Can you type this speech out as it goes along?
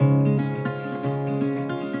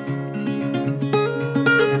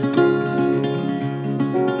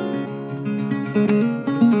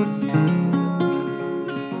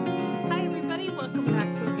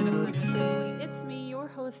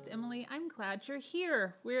glad you're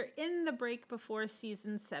here. We're in the break before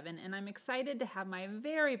season 7, and I'm excited to have my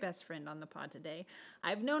very best friend on the pod today.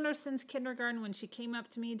 I've known her since kindergarten when she came up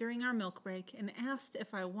to me during our milk break and asked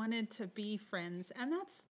if I wanted to be friends, and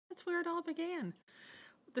that's where it all began.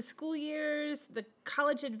 The school years, the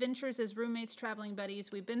college adventures as roommates, traveling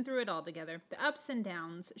buddies, we've been through it all together. The ups and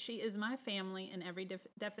downs. She is my family in every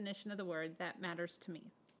definition of the word that matters to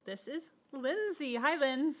me. This is Lindsay. Hi,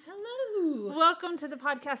 Linz. Hello. Welcome to the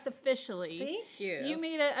podcast officially. Thank you. You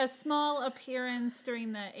made a small appearance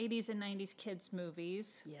during the 80s and 90s kids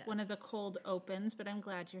movies. Yes. One of the cold opens, but I'm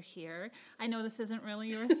glad you're here. I know this isn't really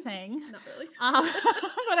your thing. Not really.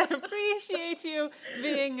 But I appreciate you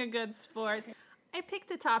being a good sport. I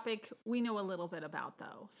picked a topic we know a little bit about,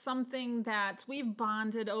 though. Something that we've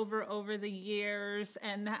bonded over the years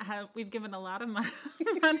and we've given a lot of money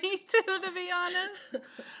to be honest.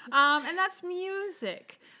 And that's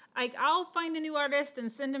music. I'll find a new artist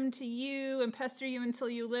and send them to you and pester you until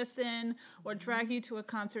you listen or drag you to a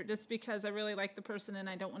concert just because I really like the person and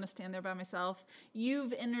I don't want to stand there by myself.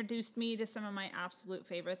 You've introduced me to some of my absolute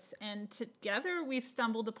favorites, and together we've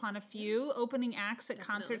stumbled upon a few opening acts at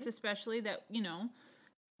concerts especially that,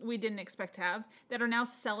 we didn't expect to have, that are now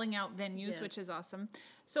selling out venues, which is awesome.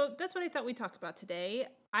 So that's what I thought we'd talk about today.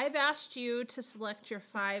 I've asked you to select your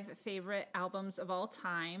 5 favorite albums of all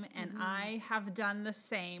time, and I have done the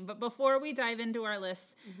same. But before we dive into our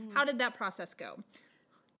lists, how did that process go?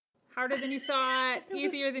 Harder than you thought?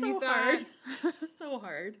 Easier than you thought? So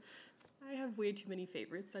hard. I have way too many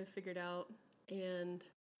favorites I've figured out, and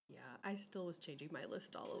I still was changing my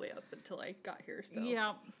list all the way up until I got here. So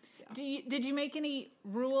yeah. Did you make any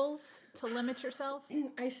rules to limit yourself?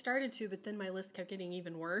 I started to, but then my list kept getting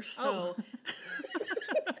even worse. So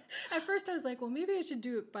at first I was like, well, maybe I should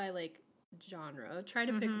do it by genre. Try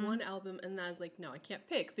to pick one album, and I was like, no, I can't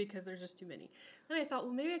pick because there's just too many. Then I thought,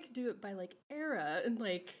 well, maybe I could do it by era and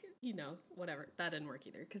whatever. That didn't work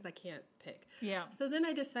either because I can't pick. Yeah. So then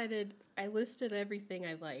I decided I listed everything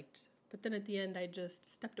I liked, but then at the end I just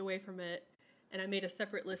stepped away from it. And I made a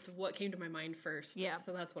separate list of what came to my mind first. Yeah.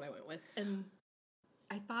 So that's what I went with. And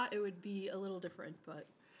I thought it would be a little different, but...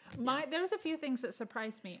 There was a few things that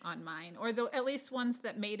surprised me on mine, or at least ones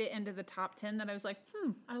that made it into the top 10 that I was like,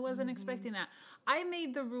 I wasn't expecting that. I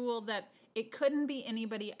made the rule that it couldn't be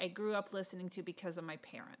anybody I grew up listening to because of my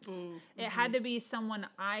parents. It had to be someone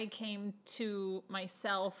I came to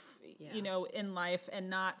myself, in life, and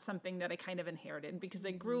not something that I kind of inherited, because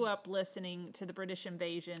I grew up listening to the British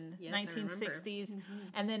Invasion, 1960s,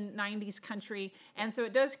 and then 90s country. And so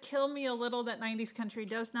it does kill me a little that 90s country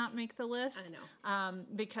does not make the list. I know.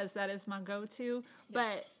 Because that is my go-to.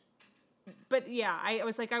 Yeah. But yeah, I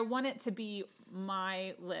was like, I want it to be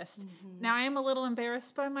my list. Now, I am a little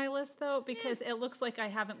embarrassed by my list, though, because it looks like I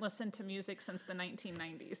haven't listened to music since the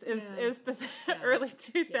 1990s. Is the early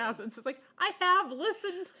 2000s. It's like, I have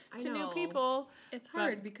listened to new people. It's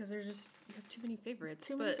hard because you have too many favorites.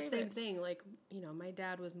 Same thing, my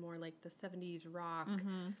dad was more like the 70s rock.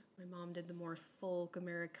 My mom did the more folk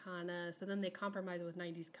Americana. So then they compromised with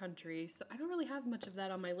 90s country. So I don't really have much of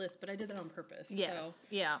that on my list, but I did that on purpose. Yes,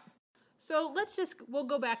 yeah. So we'll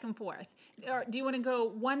go back and forth. Do you want to go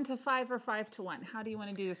 1 to 5 or 5 to 1? How do you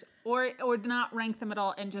want to do this? Or not rank them at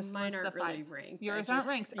all and just Mine list the 5? Mine aren't really ranked. Yours aren't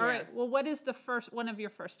ranked. All right. Well, what is the first one of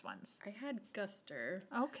your first ones? I had Guster.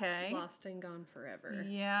 Okay. Lost and Gone Forever.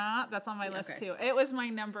 Yeah, that's on my list too. It was my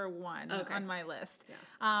number 1 on my list.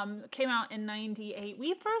 Yeah. Came out in 98.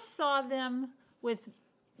 We first saw them with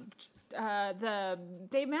the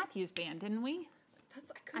Dave Matthews Band, didn't we?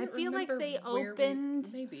 I feel like they opened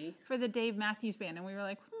for the Dave Matthews Band, and we were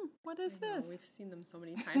like, what is this? We've seen them so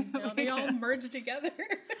many times now. They all merge together.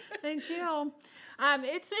 They do.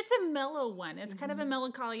 It's a mellow one. It's kind of a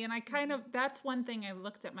melancholy, and that's one thing I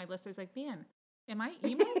looked at my list. I was like, man, am I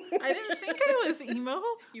emo? I didn't think I was emo,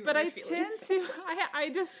 but I tend to.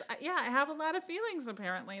 I have a lot of feelings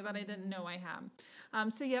apparently that I didn't know I had.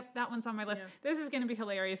 So that one's on my list. Yeah. This is going to be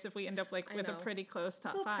hilarious if we end up with a pretty close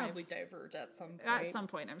top 5. They'll probably diverge at some point. At some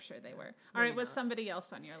point, I'm sure they were. All right, what's somebody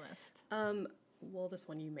else on your list? Well, this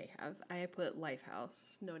one you may have. I put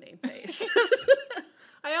Lifehouse, No Name Face.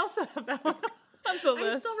 I also have that one on the list.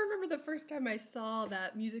 I still remember the first time I saw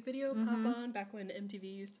that music video pop on back when MTV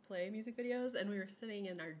used to play music videos, and we were sitting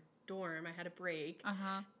in our dorm. I had a break,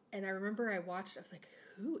 and I remember I watched. I was like,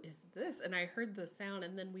 who is this? And I heard the sound,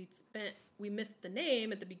 and then we missed the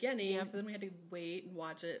name at the beginning, so then we had to wait and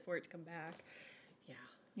watch it for it to come back. Yeah.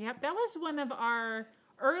 Yep, that was one of our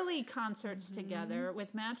early concerts together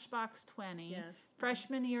with Matchbox 20. Yes.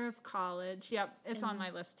 Freshman year of college. Yep, it's on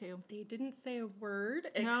my list too. They didn't say a word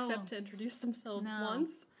except to introduce themselves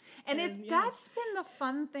once. And that's been the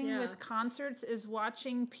fun thing with concerts is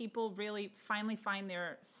watching people really finally find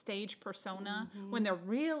their stage persona when they're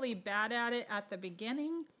really bad at it at the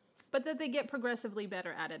beginning, but that they get progressively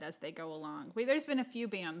better at it as they go along. There's been a few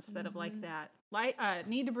bands that have like that.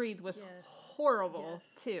 Need to Breathe was horrible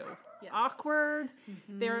too. Yes. Awkward.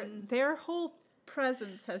 Their whole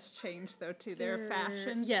presence has changed though too. Their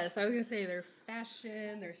fashion. Yes, I was gonna say their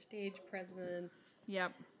fashion, their stage presence.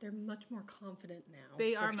 Yep. They're much more confident now.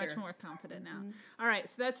 They are much more confident now. All right,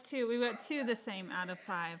 so that's 2. We've got 2 the same out of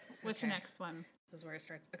 5. What's your next one? This is where it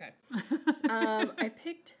starts. Okay. I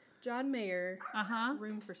picked John Mayer,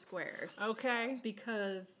 Room for Squares. Okay.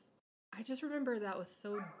 Because I just remember that was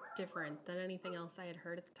so different than anything else I had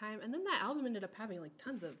heard at the time. And then that album ended up having like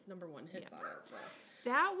tons of #1 hits on it as well.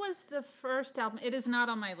 That was the first album. It is not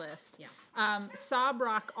on my list. Yeah. Sob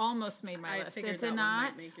Rock almost made my list. It did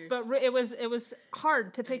not. But it was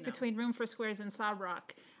hard to pick between Room for Squares and Sob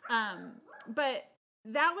Rock. But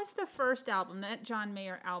that was the first album, that John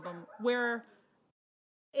Mayer album, where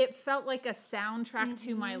it felt like a soundtrack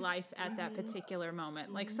to my life at that particular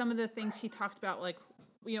moment. Like some of the things he talked about, like,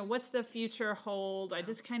 you know, what's the future hold? I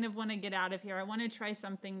just kind of want to get out of here. I want to try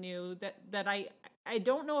something new that I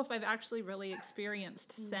don't know if I've actually really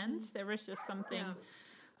experienced since. There was just something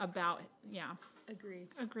about it. Agree.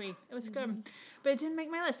 It was good. But it didn't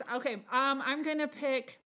make my list. Okay, I'm going to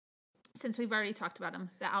pick, since we've already talked about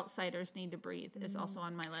them, The Outsiders Need to Breathe is also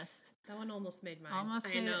on my list. That one almost made mine.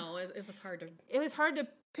 I know. It was hard to... It was hard to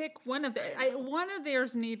pick one of one of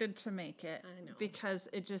theirs needed to make it. I know. Because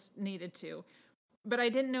it just needed to. But I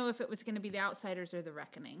didn't know if it was going to be The Outsiders or The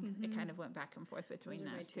Reckoning. It kind of went back and forth between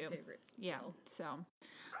those two. Favorites. Yeah. So,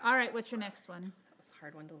 all right. What's your next one? That was a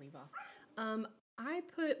hard one to leave off. I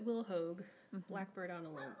put Will Hoge, Blackbird on a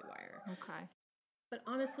Lonely Wire. Okay. But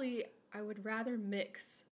honestly, I would rather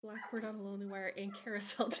mix Blackbird on a Lonely Wire and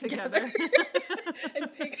Carousel together.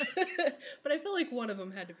 And pick. But I feel like one of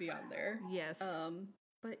them had to be on there. Yes.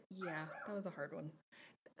 But yeah, that was a hard one.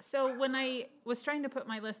 So when I was trying to put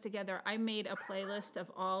my list together, I made a playlist of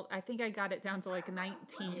all, I think I got it down to like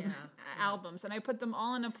 19 albums, and I put them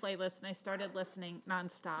all in a playlist, and I started listening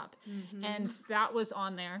nonstop. And that was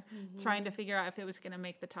on there, trying to figure out if it was going to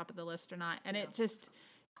make the top of the list or not. And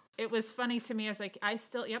it was funny to me. I was like, I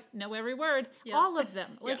still, know every word, all of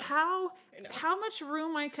them. Like how much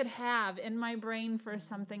room I could have in my brain for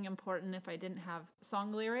something important if I didn't have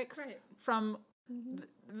song lyrics from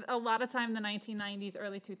a lot of time the 1990s,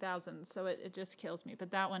 early 2000s. So it just kills me.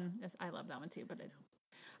 But that one I love that one too. But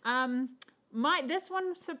this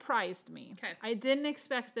one surprised me. Okay. I didn't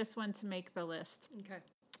expect this one to make the list. Okay.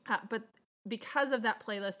 But because of that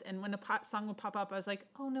playlist, and when a song would pop up, I was like,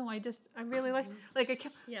 oh no, I really like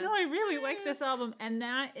I really like this album. And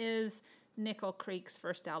that is Nickel Creek's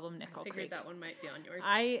first album, Nickel Creek. I figured that one might be on yours.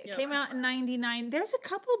 Came out in 99. There's a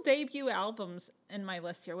couple debut albums in my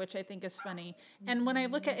list here, which I think is funny. And when I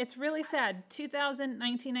look at it's really sad. 2000,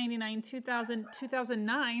 1999, 2000,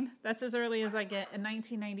 2009, that's as early as I get, in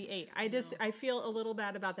 1998. I feel a little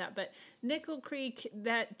bad about that. But Nickel Creek,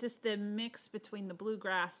 that just the mix between the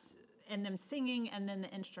bluegrass and them singing and then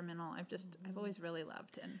the instrumental, I've always really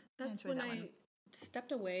loved. And that's when I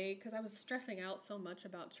stepped away because I was stressing out so much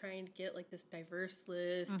about trying to get like this diverse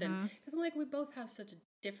list, and because I'm like, we both have such a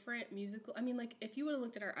different musical. I mean, like if you would have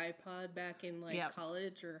looked at our iPod back in like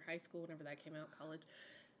college or high school, whenever that came out, college,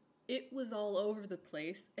 it was all over the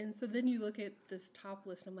place. And so then you look at this top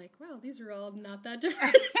list, and I'm like, wow, these are all not that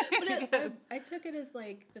different. But I took it as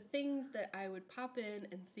like the things that I would pop in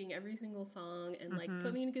and sing every single song and like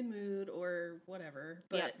put me in a good mood or whatever.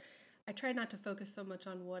 But I try not to focus so much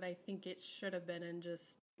on what I think it should have been and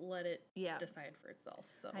just let it decide for itself.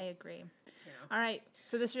 So I agree. Yeah. All right.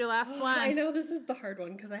 So this is your last one. I know this is the hard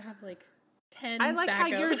one because I have like 10 I like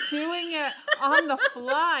backup. how you're doing it on the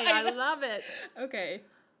fly. I love it. Okay.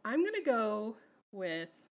 I'm going to go with,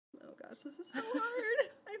 oh gosh, this is so hard.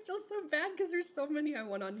 I feel so bad because there's so many I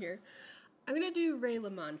want on here. I'm going to do Ray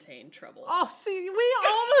LaMontagne, Trouble. Oh, see, we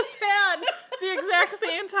almost had the exact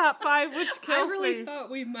same top 5, which kills me. I really thought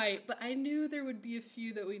we might, but I knew there would be a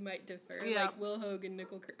few that we might differ, like Will Hoge and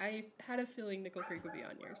Nickel Creek. I had a feeling Nickel Creek would be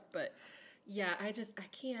on yours, but yeah, I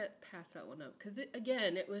can't pass that one up, because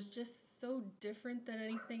it was just so different than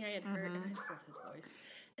anything I had heard, and I just love his voice.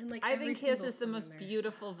 And like I think his is the most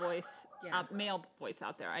beautiful voice, male voice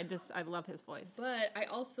out there. I love his voice. But I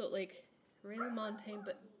also like Ray LaMontagne,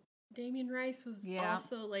 but Damien Rice was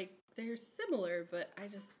also like, they're similar, but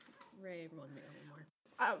Ray won me a little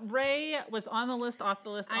more. Ray was on the list, off the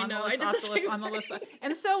list, on the list, off the list, on the list.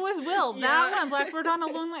 And so was Will. That one, Blackbird on a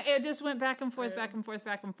Lonely, it just went back and forth, back and forth,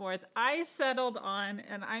 back and forth. I settled on,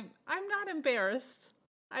 and I'm not embarrassed,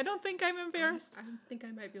 I don't think I'm embarrassed. I think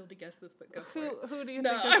I might be able to guess this, but go for it. Who do you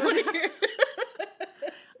no, think? I want to hear.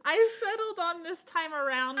 I settled on This Time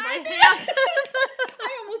Around by Hanson.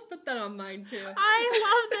 I almost put that on mine too. I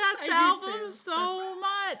love that album too. so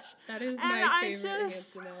much. That is my favorite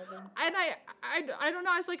Hanson album. And I don't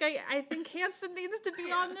know. I was like, I think Hanson needs to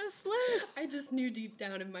be on this list. I just knew deep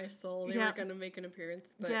down in my soul they were going to make an appearance,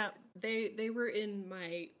 but they were in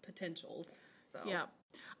my potentials. So yeah.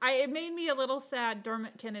 It made me a little sad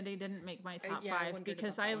Dermot Kennedy didn't make my top 5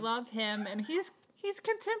 because I love him and he's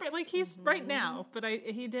contemporary, like he's right now, but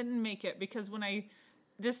he didn't make it because when I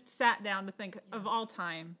just sat down to think of all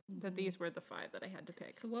time that these were the 5 that I had to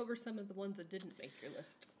pick. So what were some of the ones that didn't make your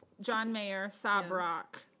list? John Mayer, Sob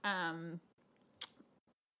Rock,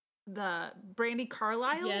 the Brandi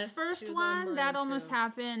Carlile's first one that almost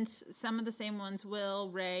happened. Some of the same ones, Will,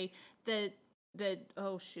 Ray, the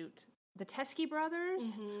Teskey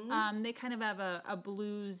Brothers. They kind of have a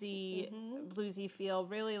bluesy feel.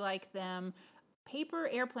 Really like them. Paper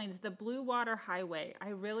Airplanes, the Blue Water Highway. I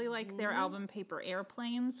really like their album Paper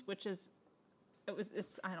Airplanes, which is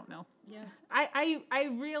it's I don't know. Yeah. I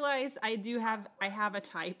realize I have a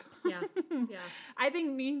type. Yeah. Yeah. I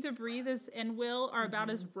think Need to Breathe and Will are about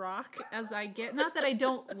as rock as I get. Not that I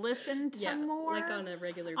don't listen to more. Like on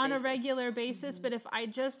a regular basis. But if I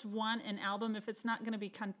just want an album, if it's not going to be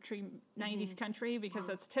country, 90s country, because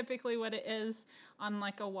that's typically what it is on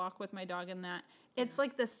like a walk with my dog and that. It's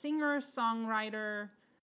like the singer-songwriter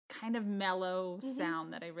kind of mellow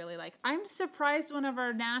sound that I really like. I'm surprised one of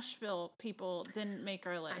our Nashville people didn't make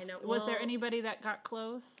our list. I know. Was there anybody that got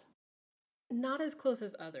close? Not as close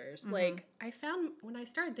as others. Like, I found when I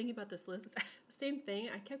started thinking about this list, same thing.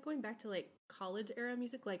 I kept going back to like college era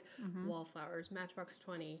music, like Wallflowers, Matchbox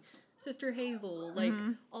 20, Sister Hazel, like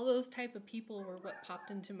all those type of people were what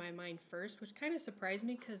popped into my mind first, which kind of surprised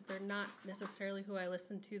me because they're not necessarily who I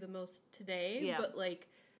listen to the most today. But like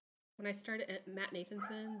when I started at Matt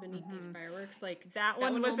Nathanson, Beneath These Fireworks, like that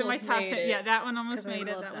one was in my top 10. Yeah, that one almost made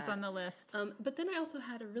it. That was on the list. But then I also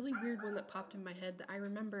had a really weird one that popped in my head that I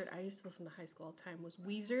remembered. I used to listen to high school all the time. Was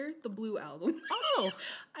Weezer, the Blue Album. Oh,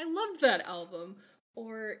 I loved that album.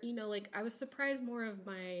 Or like I was surprised more of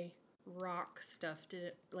my rock stuff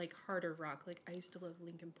didn't like harder rock. Like I used to love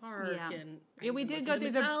Linkin Park and we did go through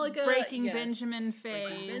the Breaking Benjamin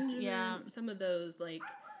phase. Some of those like.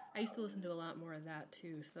 I used to listen to a lot more of that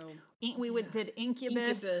too. So we did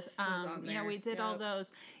Incubus. Was on there. Yeah, we did all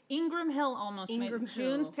those. Ingram Hill almost made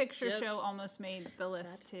June's Picture Show almost made the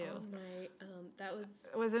list too. On my, that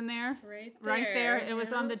was in there. Right there. It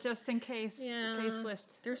was on the just in case case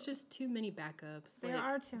list. There's just too many backups. There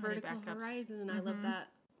are too many backups. Vertical Horizon. I love that.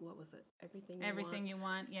 What was it? Everything You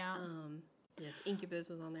Want. Yeah. Yes, Incubus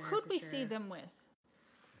was on there. Who'd we see them with?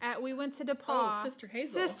 We went to DePaul. Oh, Sister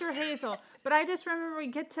Hazel. But I just remember we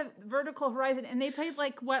get to Vertical Horizon and they played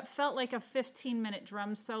like what felt like a 15-minute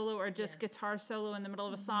drum solo or just guitar solo in the middle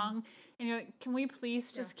of a song. And you're like, can we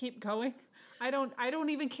please just keep going? I don't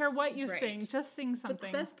even care what you sing. Just sing something.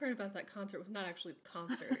 But the best part about that concert was not actually the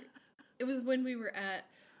concert. It was when we were at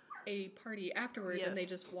a party afterwards and they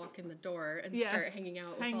just walk in the door and start hanging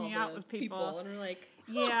out with people. And we're like,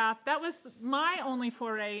 yeah, that was my only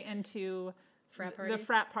foray into the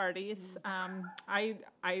frat parties. I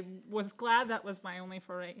was glad that was my only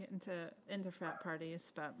foray into frat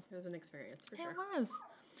parties, but it was an experience for sure. It was.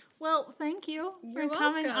 Well, thank you for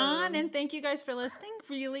coming on, and thank you guys for listening.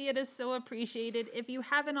 Really, it is so appreciated. If you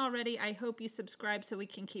haven't already, I hope you subscribe so we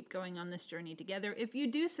can keep going on this journey together. If you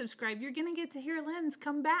do subscribe, you're going to get to hear Linz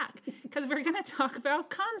come back because we're going to talk about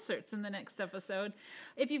concerts in the next episode.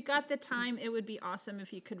 If you've got the time, it would be awesome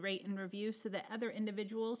if you could rate and review so that other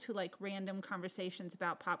individuals who like random conversations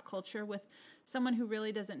about pop culture with someone who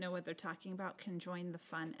really doesn't know what they're talking about can join the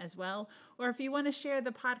fun as well. Or if you want to share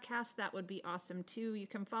the podcast, that would be awesome too. You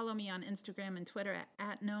can follow me on Instagram and Twitter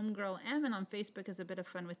at GnomeGirlM and on Facebook as A Bit of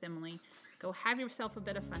Fun with Emily. Go have yourself a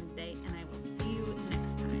bit of fun today, and I will see you